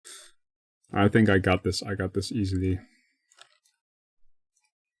I think I got this. I got this easily.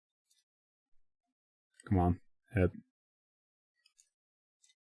 Come on, head.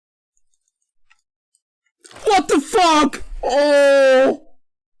 What the fuck? Oh!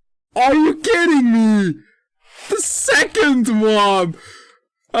 Are you kidding me? The second one!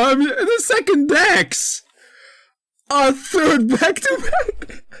 The second Dex! A third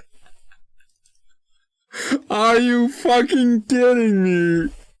back-to-back! Are you fucking kidding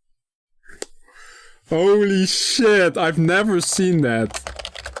me? Holy shit, I've never seen that.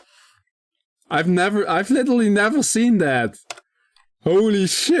 I've literally never seen that. Holy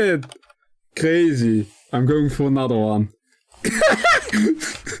shit. Crazy. I'm going for another one.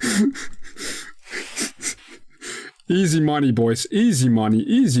 Easy money, boys. Easy money.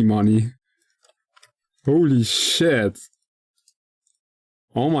 Easy money. Holy shit.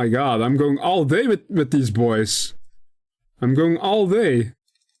 Oh my god, I'm going all day with these boys. I'm going all day.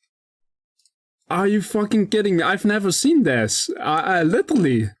 Are you fucking kidding me? I've never seen this. I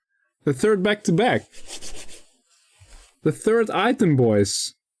literally. The third back-to-back. The third item,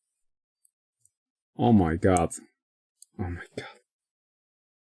 boys. Oh my god. Oh my god.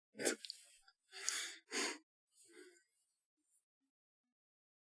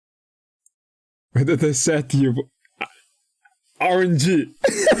 What did I say to you? RNG.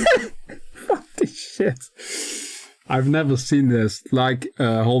 Fuck this shit. I've never seen this. Like,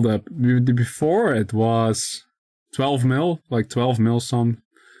 hold up. Before it was 12 mil. Like 12 mil some.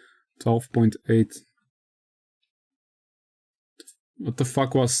 12.8. What the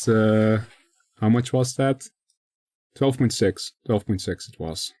fuck was the... How much was that? 12.6. 12.6 it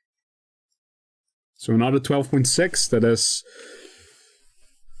was. So another 12.6. That is...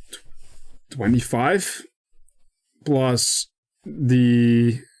 25. Plus...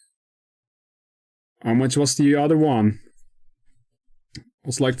 The... How much was the other one? It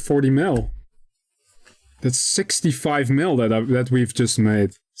was like 40 mil. That's 65 mil that we've just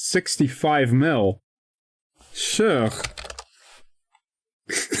made. 65 mil. Sure.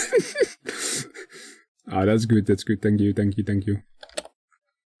 Ah, that's good, that's good. Thank you, thank you, thank you.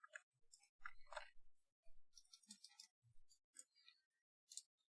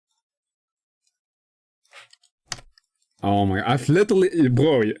 Oh my, I've literally...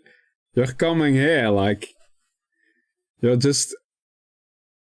 Bro, you're coming here like... You're just...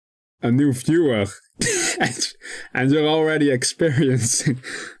 a new viewer. and you're already experiencing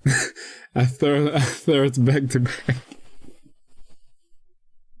a third back-to-back.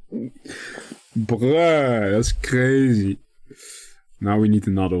 Bruh, that's crazy. Now we need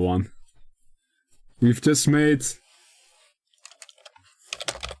another one. We've just made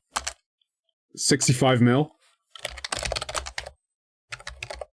 65 mil.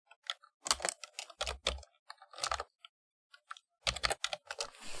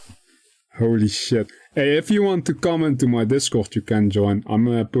 Holy shit. Hey, if you want to comment to my Discord, you can join.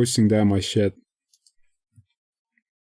 I'm posting there my shit.